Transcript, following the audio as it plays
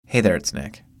Hey there, it's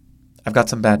Nick. I've got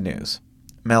some bad news.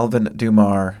 Melvin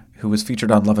Dummar, who was featured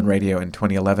on Love and Radio in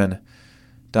 2011,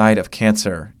 died of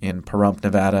cancer in Pahrump,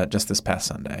 Nevada just this past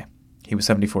Sunday. He was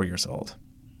 74 years old.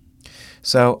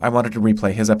 So I wanted to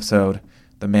replay his episode,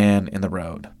 The Man in the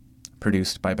Road,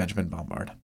 produced by Benjamin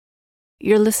Bombard.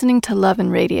 You're listening to Love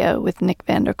and Radio with Nick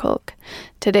Vanderkolk.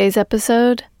 Today's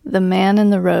episode, The Man in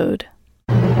the Road.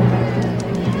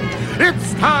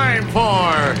 It's time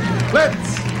for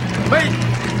Let's Make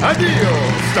a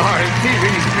Deal, starring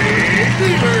TV's big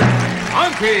dealer,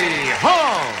 Auntie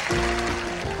Hall.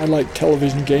 I like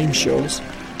television game shows.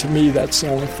 To me, that's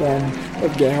the only form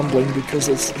of gambling because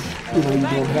it's, you don't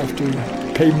have to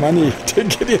pay money to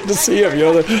get in to see them.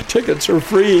 The tickets are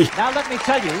free. Now let me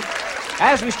tell you,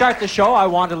 as we start the show, I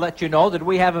want to let you know that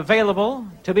we have available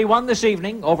to be won this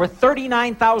evening over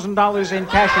 $39,000 in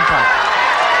cash and prize.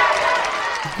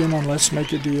 Been on Let's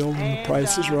Make a Deal, and The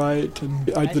Price is Right, and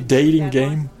the dating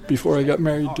game before I got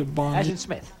married to Bonnie. As in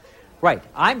Smith. Right.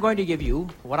 I'm going to give you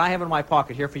what I have in my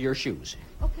pocket here for your shoes.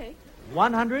 Okay.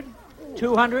 100,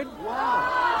 200.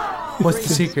 What's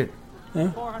the secret? Huh?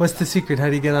 What's the secret? How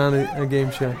do you get on a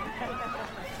game show?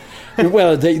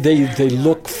 Well, they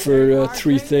look for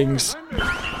three things.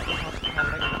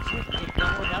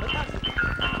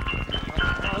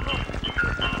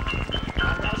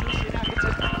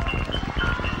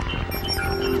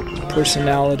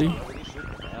 Personality,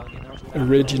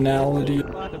 originality,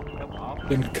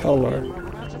 and color.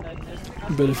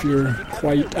 But if you're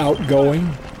quite outgoing,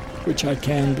 which I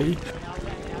can be,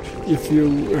 if you're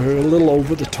a little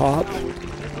over the top,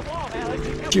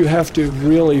 you have to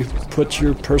really put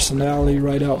your personality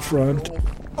right out front.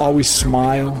 Always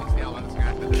smile.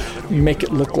 Make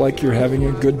it look like you're having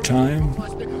a good time.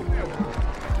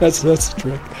 That's the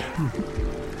trick.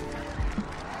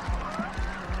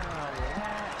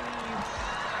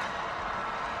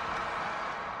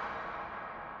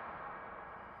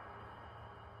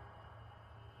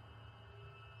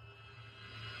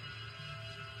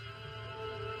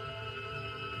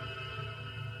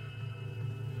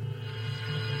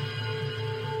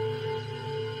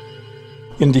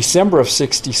 In December of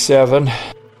 1967,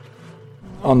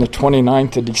 on the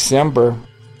 29th of December,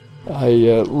 I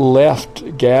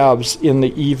left Gab's in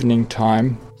the evening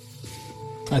time.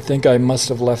 I think I must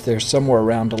have left there somewhere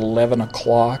around 11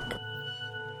 o'clock.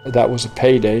 That was a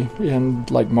payday, and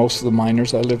like most of the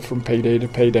miners, I lived from payday to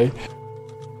payday.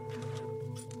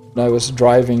 I was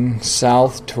driving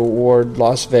south toward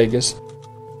Las Vegas,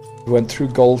 went through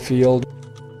Goldfield,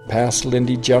 past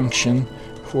Lindy Junction,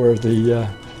 where the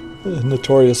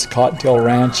notorious Cottontail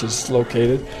Ranch is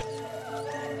located.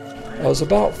 I was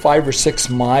about 5 or 6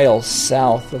 miles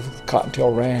south of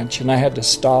Cottontail Ranch, and I had to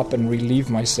stop and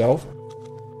relieve myself.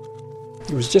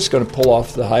 I was just going to pull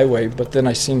off the highway, but then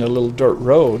I seen a little dirt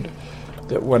road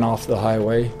that went off the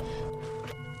highway.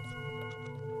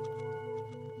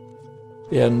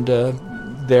 And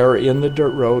there in the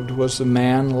dirt road was a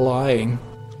man lying.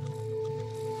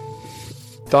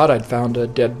 Thought I'd found a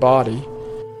dead body.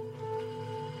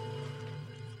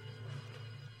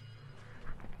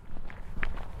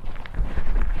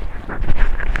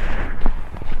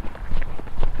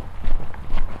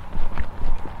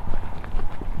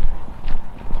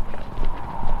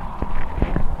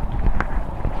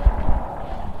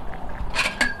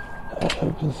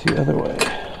 Opens the other way.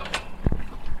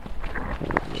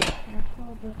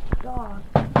 Careful, the dog.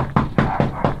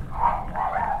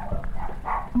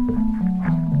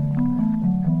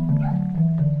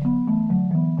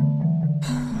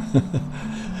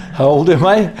 How old am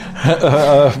I?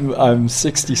 I'm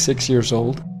 66 years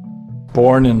old.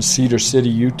 Born in Cedar City,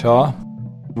 Utah.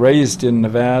 Raised in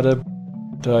Nevada.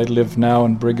 I live now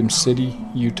in Brigham City,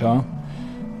 Utah.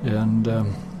 And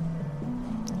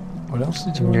what else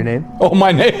did you want? Your name? Oh,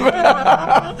 my name.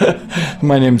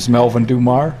 My name's Melvin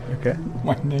Dummar. Okay.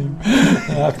 My name.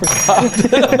 I forgot.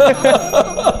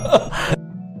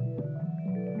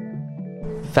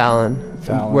 Fallon.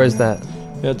 Where's that?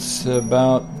 It's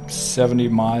about 70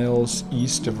 miles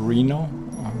east of Reno.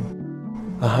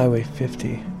 Highway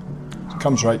 50. It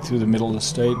comes right through the middle of the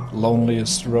state.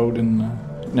 Loneliest road in the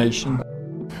nation.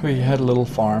 We had a little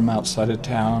farm outside of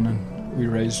town, and we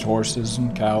raised horses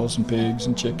and cows and pigs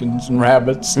and chickens and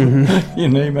rabbits. Mm-hmm. You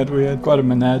name it, we had quite a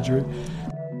menagerie.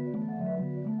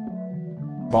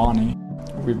 Bonnie,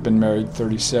 we've been married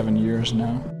 37 years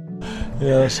now.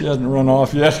 Yeah, she hasn't run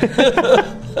off yet.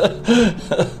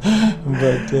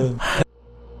 But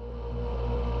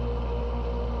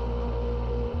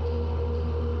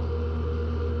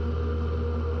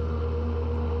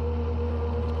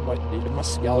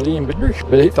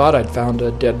but he thought I'd found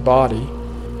a dead body.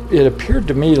 It appeared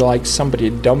to me like somebody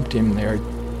had dumped him there.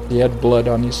 He had blood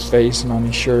on his face and on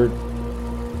his shirt.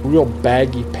 Real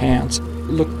baggy pants.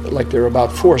 Looked like they were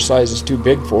about 4 sizes too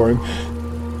big for him.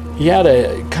 He had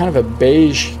a kind of a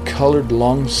beige-colored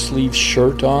long-sleeve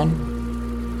shirt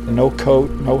on. No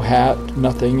coat, no hat,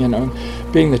 nothing, you know.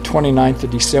 Being the 29th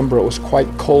of December, it was quite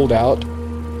cold out.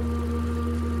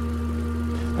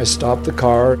 I stopped the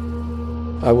car.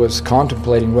 I was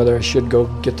contemplating whether I should go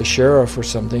get the sheriff or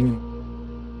something.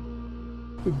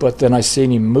 But then I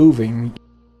seen him moving.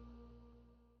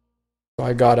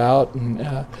 I got out and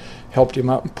helped him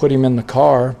out and put him in the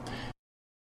car.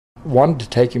 Wanted to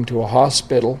take him to a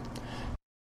hospital.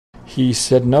 He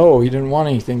said no, he didn't want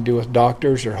anything to do with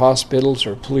doctors or hospitals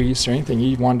or police or anything.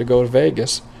 He wanted to go to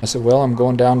Vegas. I said, well, I'm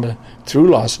going down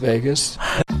through Las Vegas.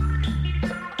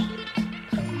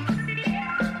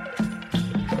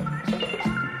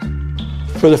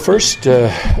 For the first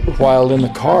while in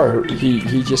the car,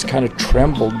 he just kind of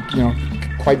trembled, you know,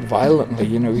 quite violently.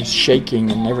 You know, he's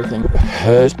shaking and everything.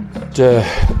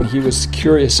 He was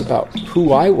curious about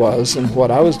who I was and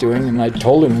what I was doing, and I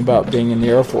told him about being in the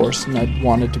Air Force, and I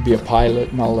wanted to be a pilot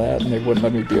and all that, and they wouldn't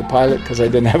let me be a pilot because I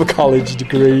didn't have a college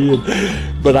degree.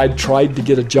 But I tried to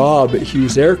get a job at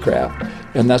Hughes Aircraft,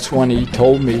 and that's when he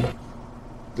told me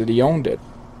that he owned it.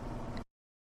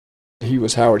 He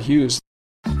was Howard Hughes.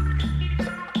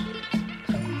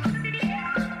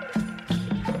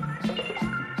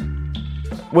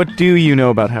 What do you know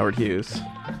about Howard Hughes?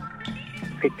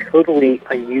 A totally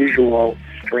unusual,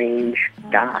 strange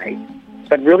guy,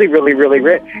 but really, really, really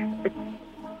rich.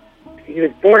 He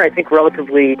was born, I think,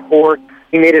 relatively poor.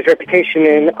 He made his reputation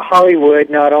in Hollywood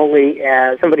not only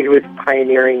as somebody who was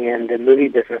pioneering in the movie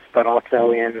business, but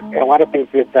also in a lot of things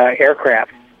with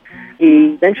aircraft.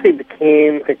 He eventually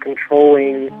became the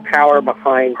controlling power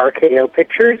behind RKO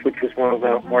Pictures, which was one of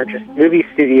the largest movie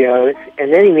studios,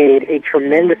 and then he made a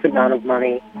tremendous amount of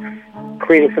money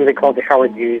creating something called the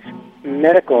Howard Hughes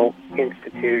Medical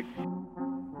Institute.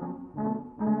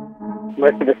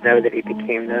 Most of us know that he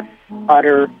became this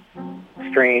utter,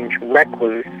 strange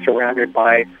recluse surrounded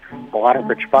by a lot of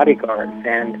rich bodyguards,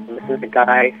 and this is a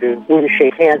guy who wouldn't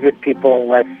shake hands with people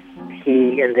unless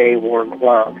he and they wore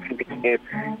gloves. He became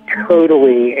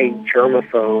totally a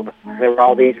germaphobe. There were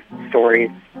all these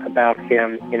stories about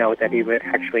him, you know, that he would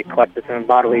actually collect his own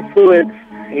bodily fluids.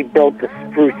 He built the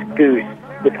Spruce Goose.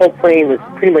 This whole plane was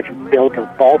pretty much built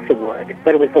of balsa wood,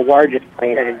 but it was the largest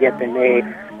plane that had yet been made.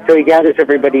 So he gathers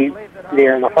everybody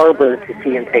there in the harbor to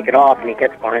see him take it off, and he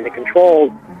gets behind the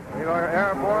controls. We were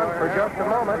airborne for just a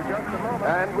moment,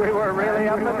 and we were really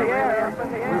up in the air. We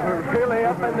were really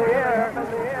up in the air.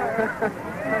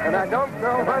 And I don't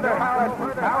know whether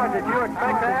Howard, did you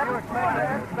expect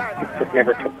that? It just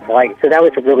never took flight. So that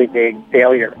was a really big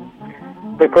failure.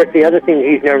 But of course, the other thing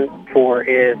he's known for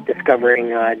is discovering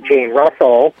Jane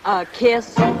Russell. A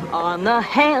kiss on the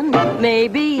hand may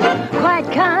be quite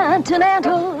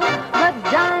continental, but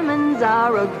diamonds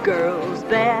are a girl's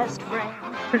best friend.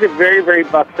 She's a very, very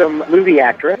buxom movie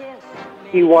actress.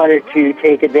 He wanted to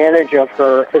take advantage of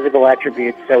her physical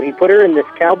attributes, so he put her in this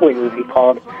cowboy movie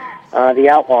called The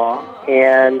Outlaw.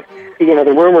 And, you know,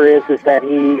 the rumor is that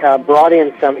he brought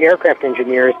in some aircraft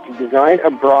engineers to design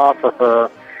a bra for her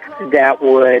that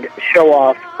would show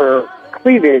off her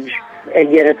cleavage,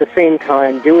 and yet at the same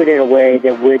time do it in a way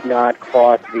that would not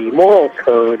cross the moral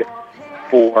code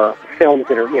for films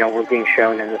that are, you know, were being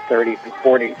shown in the 30s and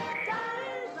 40s.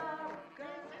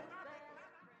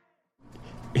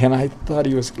 And I thought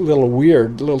he was a little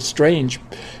weird, a little strange,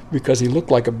 because he looked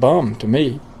like a bum to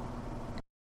me.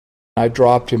 I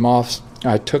dropped him off.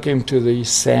 I took him to the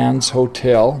Sands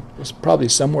Hotel. It was probably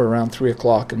somewhere around 3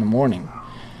 o'clock in the morning.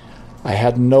 I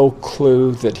had no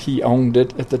clue that he owned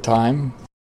it at the time.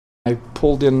 I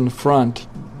pulled in the front.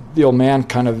 The old man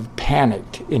kind of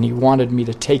panicked, and he wanted me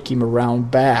to take him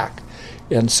around back.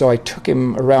 And so I took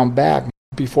him around back.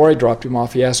 Before I dropped him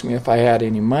off, he asked me if I had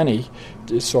any money.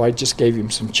 So I just gave him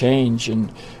some change,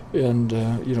 and you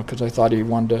know, because I thought he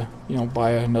wanted to, you know,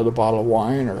 buy another bottle of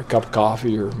wine or a cup of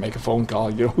coffee or make a phone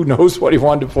call. You know, who knows what he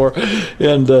wanted it for.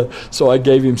 And so I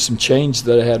gave him some change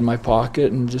that I had in my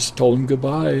pocket and just told him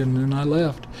goodbye, and then I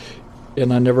left.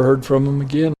 And I never heard from him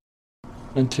again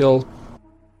until...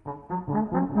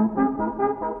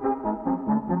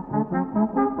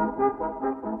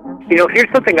 You know,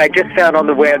 here's something I just found on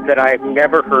the web that I've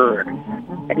never heard.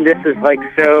 And this is, like,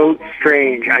 so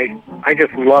strange. I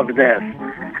just love this.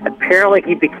 Apparently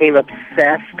he became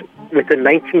obsessed with the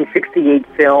 1968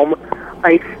 film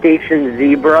Ice Station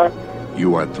Zebra.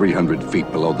 You are 300 feet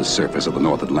below the surface of the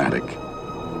North Atlantic.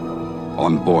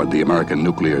 On board the American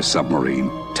nuclear submarine,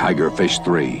 Tigerfish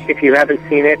 3. If you haven't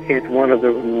seen it, it's one of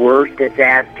the worst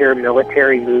disaster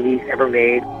military movies ever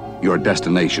made. Your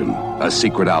destination, a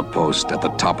secret outpost at the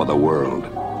top of the world.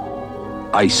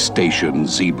 Ice Station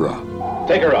Zebra.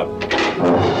 Take her up.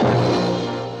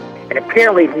 And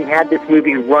apparently he had this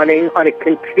movie running on a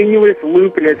continuous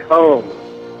loop in his home.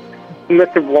 He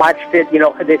must have watched it,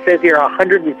 it says here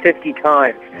 150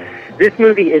 times. This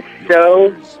movie is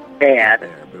so bad.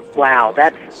 Wow,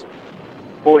 this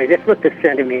must have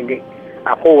sent him into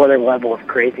a whole other level of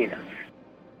craziness.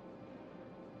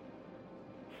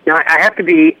 Now, I have to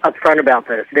be upfront about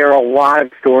this. There are a lot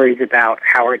of stories about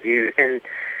Howard Hughes, and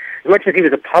as much as he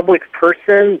was a public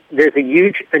person, there's a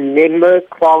huge enigma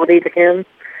quality to him.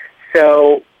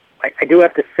 So I do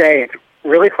have to say it's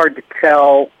really hard to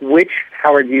tell which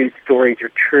Howard Hughes stories are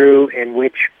true and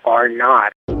which are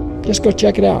not. Just go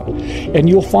check it out, and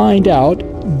you'll find out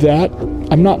that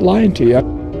I'm not lying to you.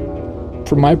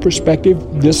 From my perspective,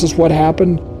 this is what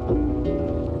happened.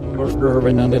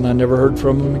 And I never heard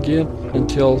from him again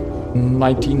until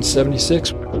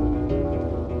 1976.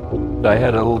 I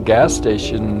had a little gas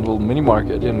station, a little mini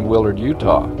market in Willard,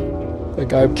 Utah. A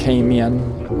guy came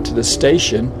in to the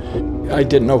station. I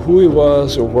didn't know who he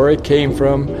was or where he came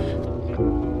from.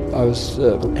 I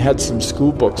had some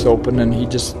school books open, and he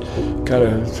just kind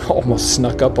of almost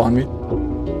snuck up on me.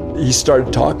 He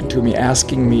started talking to me,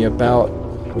 asking me about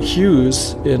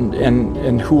Hughes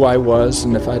and who I was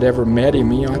and if I'd ever met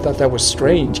him. I thought that was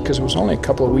strange because it was only a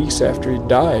couple of weeks after he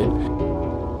died.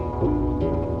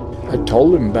 I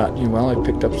told him about, I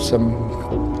picked up some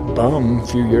bum a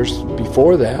few years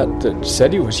before that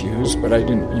said he was Hughes, but I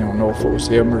didn't, know if it was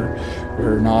him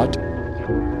or not.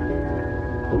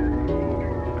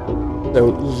 The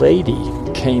lady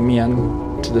came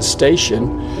in to the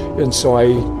station, and so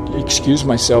I excused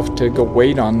myself to go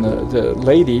wait on the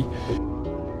lady.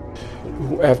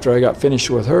 After I got finished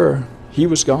with her, he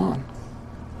was gone.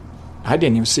 I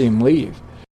didn't even see him leave.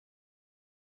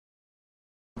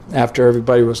 After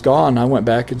everybody was gone, I went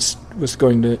back and was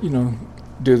going to,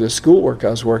 do the schoolwork I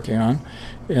was working on,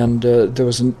 and there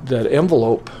was that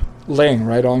envelope laying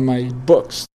right on my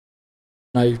books.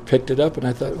 I picked it up and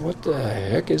I thought, what the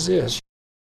heck is this?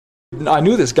 I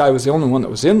knew this guy was the only one that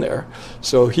was in there,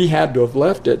 so he had to have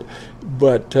left it,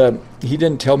 but he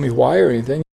didn't tell me why or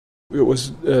anything. It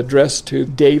was addressed to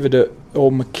David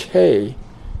O. McKay,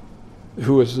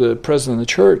 who was the president of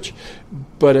the church.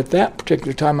 But at that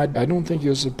particular time, I don't think he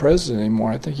was the president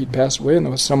anymore. I think he'd passed away and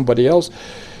there was somebody else.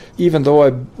 Even though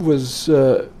I was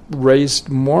raised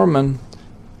Mormon,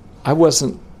 I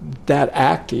wasn't that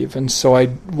active, and so I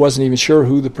wasn't even sure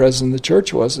who the president of the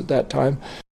church was at that time.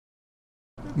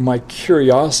 My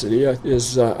curiosity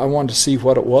is I wanted to see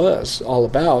what it was all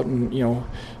about, and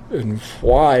and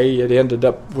why it ended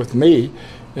up with me.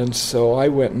 And so I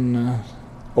went and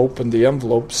opened the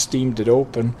envelope, steamed it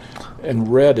open,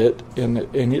 and read it, and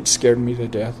it scared me to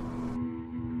death.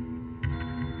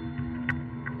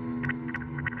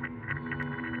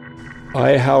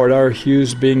 I, Howard R.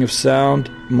 Hughes, being of sound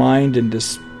mind and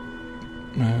this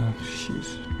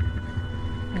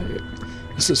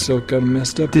is so kind of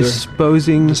messed up.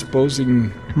 Disposing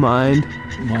mind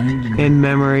and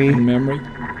memory.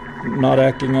 Not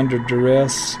acting under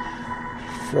duress,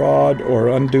 fraud, or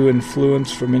undue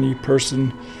influence from any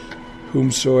person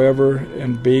whomsoever,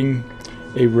 and being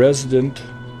a resident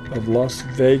of Las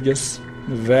Vegas,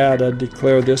 Nevada,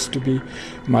 declare this to be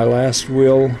my last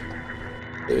will.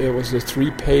 It was a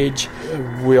 3-page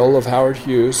will of Howard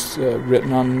Hughes,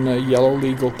 written on yellow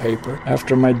legal paper.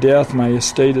 After my death, my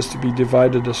estate is to be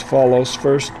divided as follows.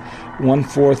 First,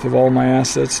 1/4 of all my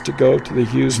assets to go to the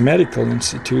Hughes Medical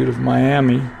Institute of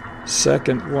Miami.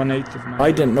 Second, 1/8 of my...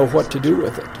 I didn't know what to do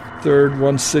with it. Third,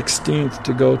 1/16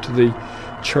 to go to the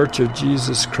Church of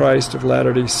Jesus Christ of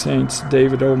Latter-day Saints,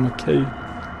 David O. McKay.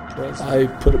 I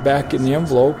put it back in the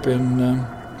envelope, and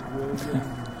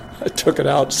I took it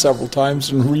out several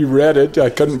times and reread it. I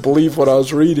couldn't believe what I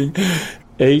was reading.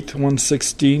 8,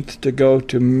 1/16 to go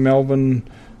to Melvin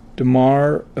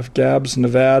Dummar of Gabbs,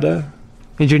 Nevada.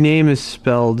 And your name is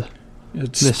misspelled.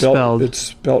 It's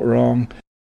spelled wrong.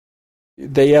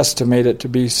 They estimate it to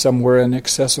be somewhere in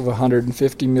excess of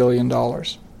 $150 million. Wow.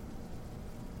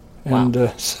 And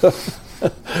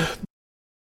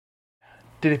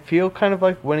Did it feel kind of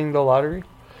like winning the lottery?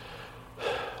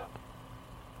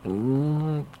 I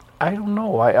don't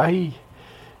know. I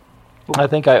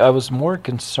think I was more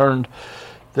concerned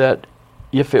that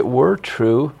if it were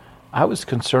true, I was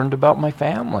concerned about my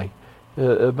family,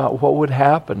 about what would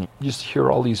happen. You just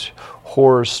hear all these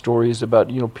horror stories about,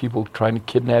 people trying to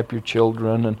kidnap your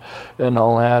children and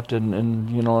all that,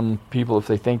 and people, if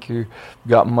they think you've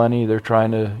got money, they're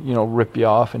trying to, rip you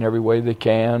off in every way they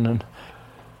can, and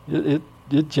it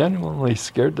genuinely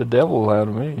scared the devil out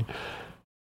of me.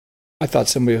 I thought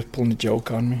somebody was pulling a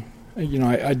joke on me.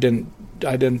 I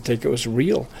didn't think it was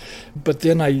real. But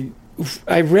then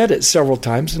I read it several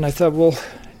times, and I thought, well,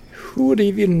 who would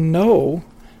even know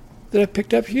that I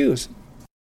picked up Hughes?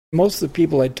 Most of the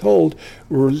people I told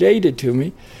were related to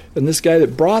me, and this guy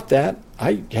that brought that,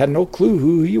 I had no clue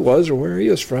who he was or where he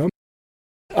was from.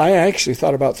 I actually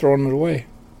thought about throwing it away.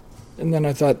 And then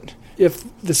I thought, if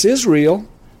this is real,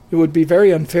 it would be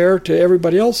very unfair to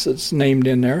everybody else that's named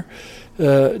in there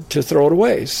to throw it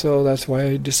away. So that's why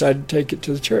I decided to take it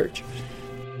to the church.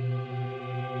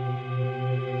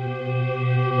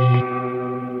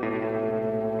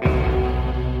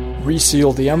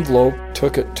 Resealed the envelope,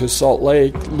 took it to Salt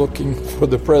Lake looking for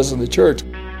the president of the church.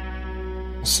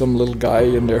 Some little guy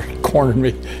in there cornered me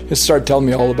and started telling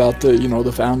me all about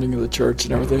the founding of the church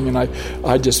and everything, and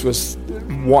I just was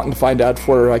wanting to find out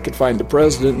where I could find the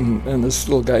president, and this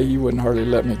little guy, he wouldn't hardly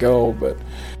let me go, but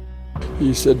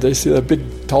he said, they see that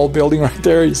big tall building right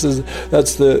there? He says,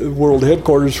 that's the world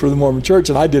headquarters for the Mormon church,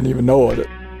 and I didn't even know it.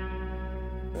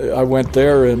 I went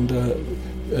there and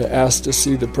asked to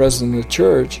see the president of the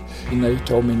church, and they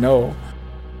told me no.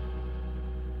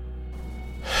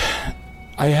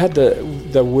 I had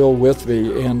the will with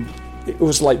me, and it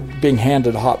was like being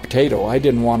handed a hot potato. I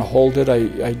didn't want to hold it.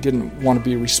 I didn't want to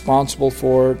be responsible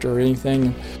for it or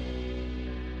anything.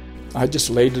 I just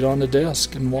laid it on the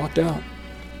desk and walked out,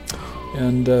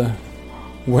 and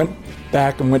went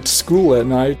back and went to school that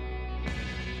night.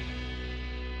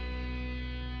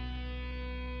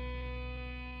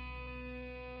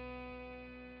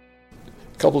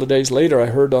 A couple of days later, I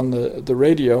heard on the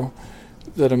radio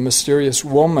that a mysterious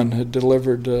woman had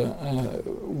delivered a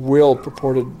will,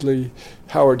 purportedly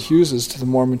Howard Hughes's, to the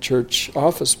Mormon Church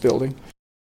office building.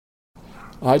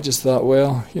 I just thought,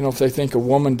 well, if they think a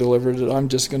woman delivered it, I'm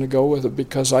just going to go with it,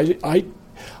 because I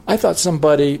thought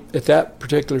somebody, at that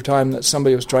particular time, that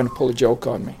somebody was trying to pull a joke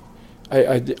on me.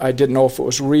 I didn't know if it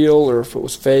was real or if it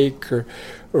was fake or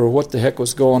what the heck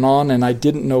was going on, and I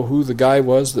didn't know who the guy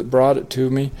was that brought it to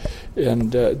me,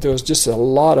 and there was just a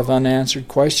lot of unanswered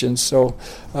questions, so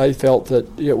I felt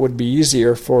that it would be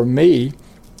easier for me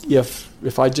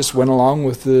if I just went along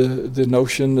with the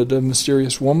notion that a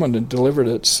mysterious woman had delivered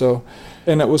it. So,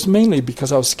 and it was mainly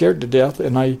because I was scared to death,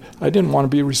 and I didn't want to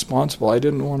be responsible. I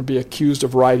didn't want to be accused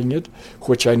of writing it,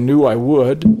 which I knew I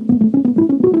would.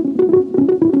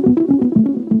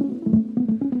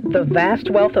 The vast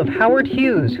wealth of Howard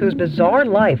Hughes, whose bizarre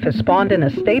life has spawned an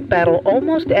estate battle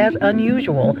almost as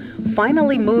unusual,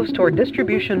 finally moves toward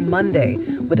distribution Monday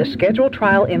with a scheduled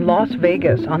trial in Las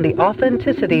Vegas on the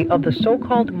authenticity of the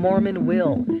so-called Mormon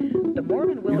will. The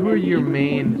Mormon will. Who are your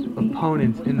main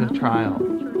opponents in the trial?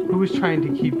 Who was trying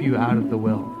to keep you out of the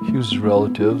will? Hughes'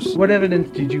 relatives. What evidence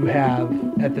did you have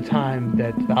at the time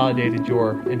that validated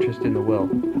your interest in the will?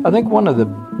 I think one of the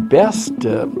best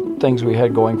things we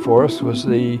had going for us was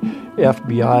the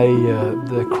FBI,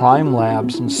 the crime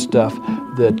labs and stuff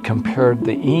that compared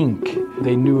the ink.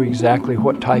 They knew exactly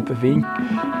what type of ink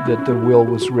that the will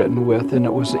was written with, and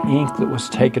it was the ink that was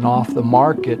taken off the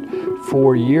market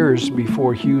 4 years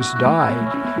before Hughes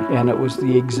died, and it was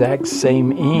the exact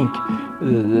same ink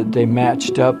that they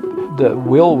matched up the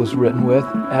will was written with,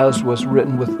 as was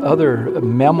written with other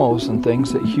memos and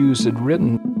things that Hughes had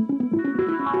written.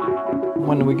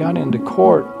 When we got into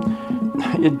court,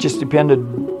 it just depended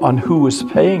on who was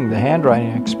paying the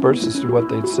handwriting experts as to what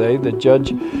they'd say. The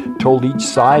judge told each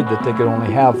side that they could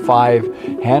only have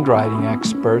 5 handwriting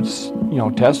experts,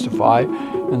 testify.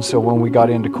 And so when we got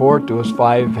into court, there was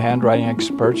 5 handwriting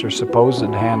experts, or supposed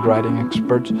handwriting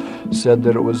experts, said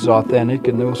that it was authentic,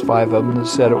 and there was 5 of them that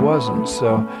said it wasn't.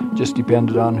 So it just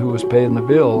depended on who was paying the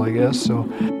bill, I guess. So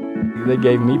they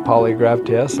gave me polygraph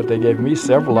tests, but they gave me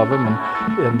several of them,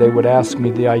 and they would ask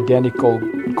me the identical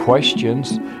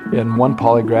questions, and one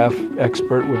polygraph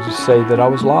expert would say that I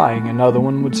was lying, another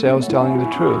one would say I was telling the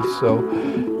truth. So,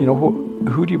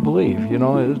 who do you believe?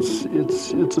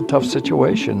 It's a tough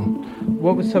situation.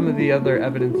 What was some of the other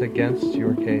evidence against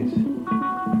your case?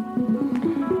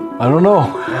 I don't know.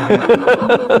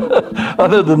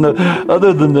 other than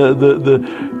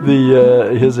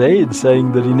his aide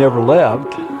saying that he never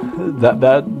left,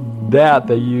 that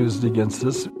they used against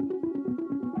us.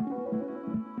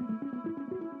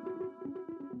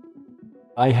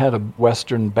 I had a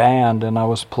Western band, and I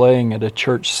was playing at a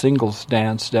church singles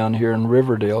dance down here in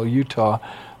Riverdale, Utah,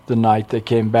 the night they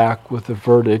came back with the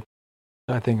verdict.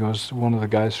 I think it was one of the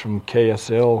guys from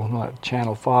KSL,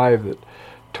 Channel 5, that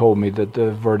told me that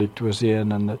the verdict was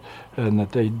in, and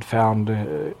that they'd found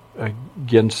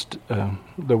against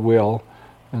the will,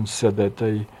 and said that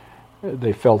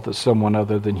they felt that someone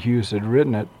other than Hughes had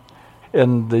written it.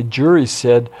 And the jury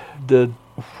said that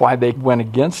why they went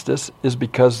against us is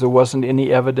because there wasn't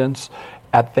any evidence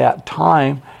at that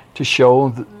time to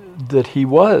show that he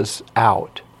was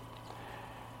out.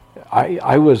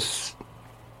 I was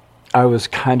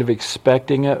kind of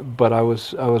expecting it, but I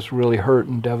was really hurt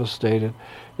and devastated,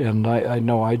 and I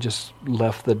know I just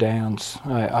left the dance.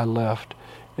 I left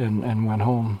and went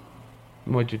home.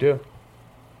 What'd you do?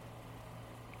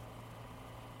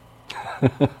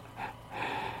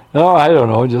 No, I don't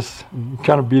know. Just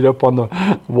kind of beat up on the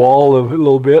wall a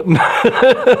little bit. And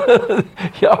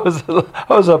yeah, I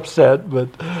was upset, but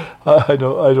I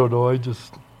don't know. I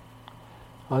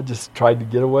just tried to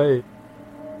get away.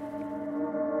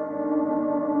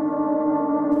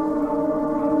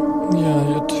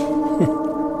 Yeah,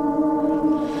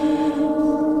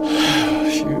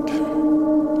 shoot.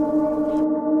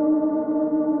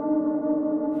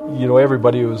 You know,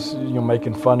 everybody was,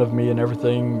 making fun of me and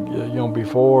everything,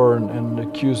 before and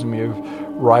accusing me of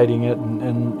writing it.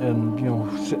 And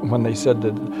when they said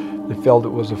that they felt it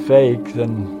was a fake,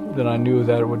 then I knew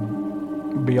that it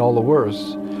would be all the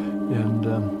worse,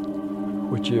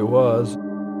 and which it was.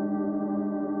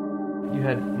 You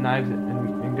had knives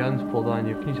and guns pulled on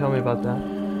you. Can you tell me about that?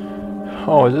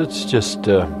 Oh, it's just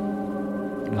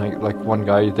like one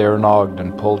guy there in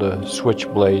Ogden pulled a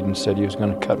switchblade and said he was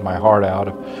going to cut my heart out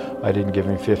if I didn't give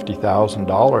him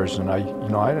 $50,000, and I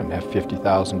didn't have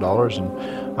 $50,000, and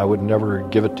I would never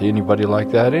give it to anybody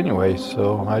like that anyway.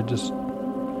 So I just,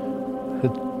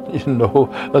 in no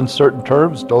uncertain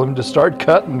terms, told him to start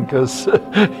cutting because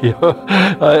I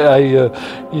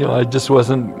just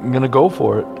wasn't going to go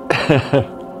for it.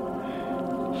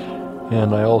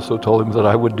 And I also told him that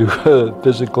I would do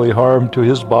physically harm to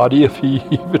his body if he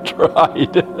even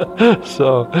tried.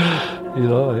 So,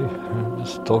 I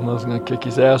just told him I was going to kick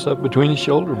his ass up between his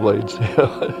shoulder blades.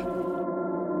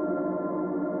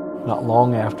 Not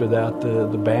long after that,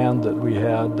 the band that we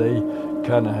had, they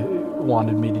kind of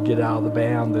wanted me to get out of the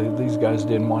band. These guys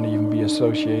didn't want to even be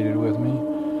associated with me.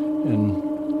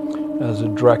 And as a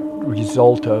direct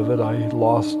result of it, I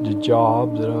lost the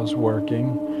job that I was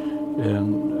working.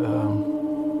 And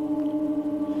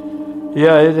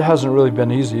it hasn't really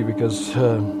been easy because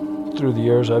through the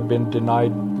years I've been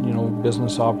denied,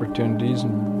 business opportunities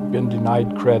and been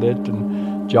denied credit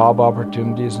and job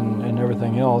opportunities and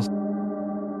everything else.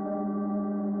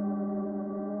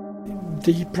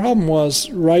 The problem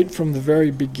was right from the very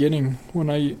beginning when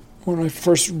I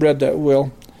first read that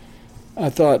will, I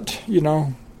thought,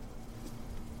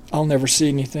 I'll never see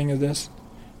anything of this,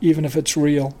 even if it's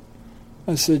real.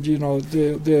 I said,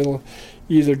 they'll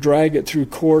either drag it through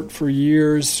court for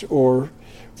years or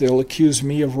they'll accuse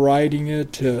me of writing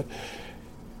it.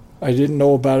 I didn't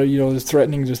know about it,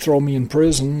 threatening to throw me in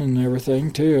prison and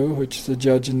everything too, which the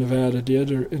judge in Nevada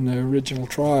did in the original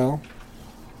trial.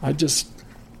 I just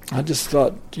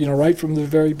thought, right from the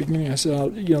very beginning, I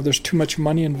said, there's too much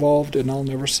money involved and I'll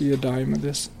never see a dime of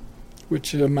this,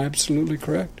 which I'm absolutely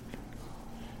correct.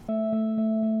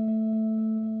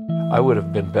 I would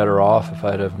have been better off if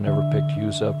I'd have never picked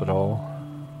Hughes up at all.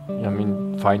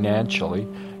 Financially,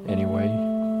 anyway.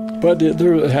 But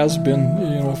there has been,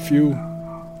 a few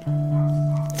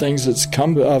things that's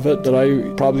come of it that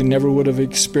I probably never would have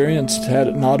experienced had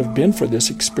it not have been for this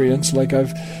experience. Like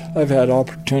I've had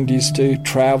opportunities to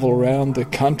travel around the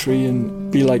country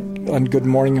and be like on Good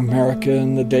Morning America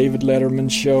and the David Letterman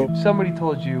show. If somebody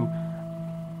told you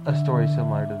a story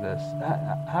similar to this,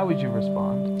 how would you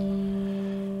respond?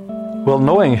 Well,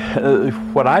 knowing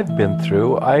what I've been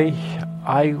through, I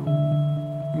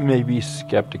may be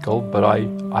skeptical, but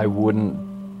I wouldn't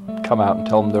come out and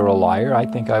tell them they're a liar. I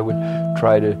think I would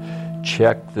try to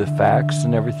check the facts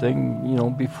and everything,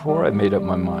 before I made up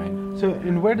my mind. So,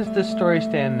 and where does this story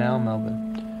stand now,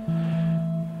 Melvin?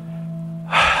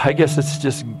 I guess it's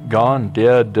just gone,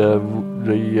 dead.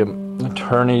 The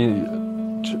attorney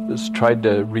has tried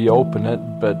to reopen it,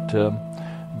 but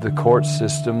the court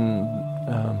system...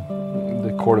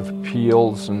 the Court of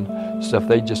Appeals and stuff,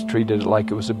 they just treated it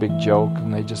like it was a big joke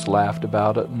and they just laughed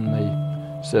about it and they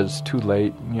said it's too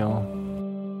late,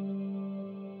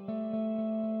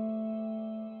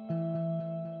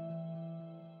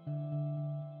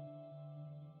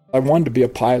 I wanted to be a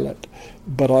pilot,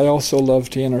 but I also love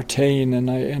to entertain and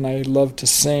I love to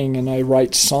sing and I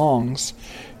write songs.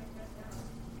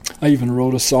 I even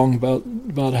wrote a song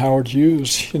about Howard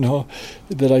Hughes,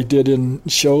 that I did in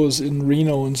shows in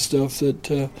Reno and stuff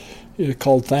that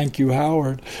called "Thank You,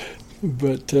 Howard."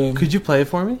 But could you play it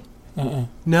for me?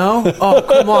 No? Oh,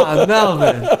 come on,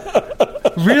 Melvin.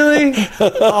 Really?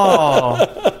 Oh.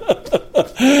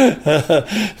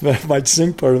 I might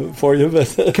sing part of it for you,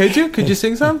 but Could you? Could you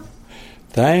sing some?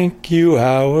 Thank you,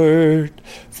 Howard,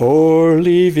 for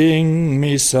leaving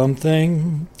me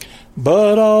something.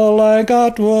 But all I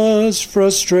got was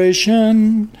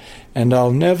frustration, and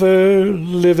I'll never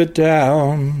live it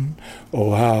down.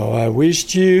 Oh, how I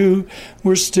wished you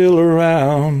were still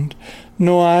around.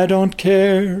 No, I don't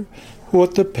care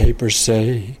what the papers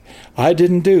say. I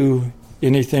didn't do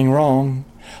anything wrong.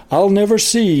 I'll never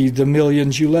see the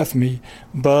millions you left me,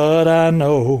 but I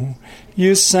know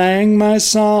you sang my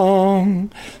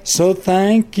song. So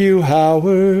thank you,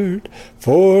 Howard,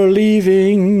 for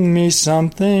leaving me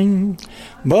something.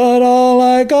 But all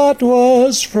I got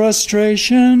was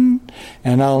frustration,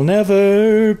 and I'll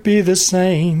never be the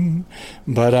same.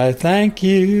 But I thank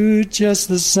you just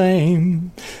the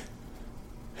same.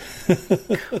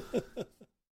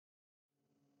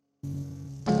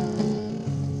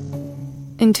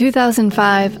 In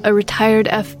 2005, a retired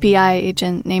FBI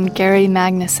agent named Gary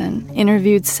Magnuson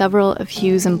interviewed several of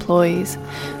Hughes' employees,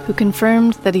 who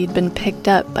confirmed that he'd been picked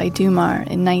up by Dummar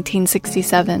in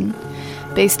 1967.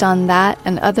 Based on that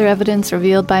and other evidence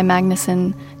revealed by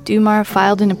Magnuson, Dummar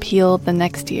filed an appeal the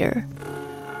next year.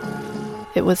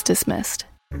 It was dismissed.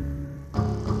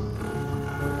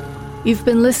 You've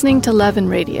been listening to Levin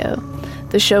Radio.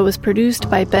 The show was produced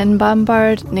by Ben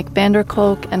Bombard, Nick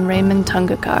Vanderkolk, and Raymond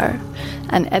Tungakar,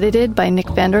 and edited by Nick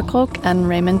Vanderkolk and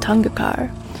Raymond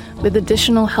Tungakar, with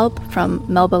additional help from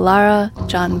Melba Lara,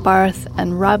 John Barth,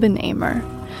 and Robin Amer.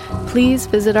 Please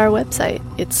visit our website.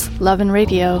 It's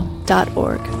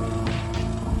lovinradio.org.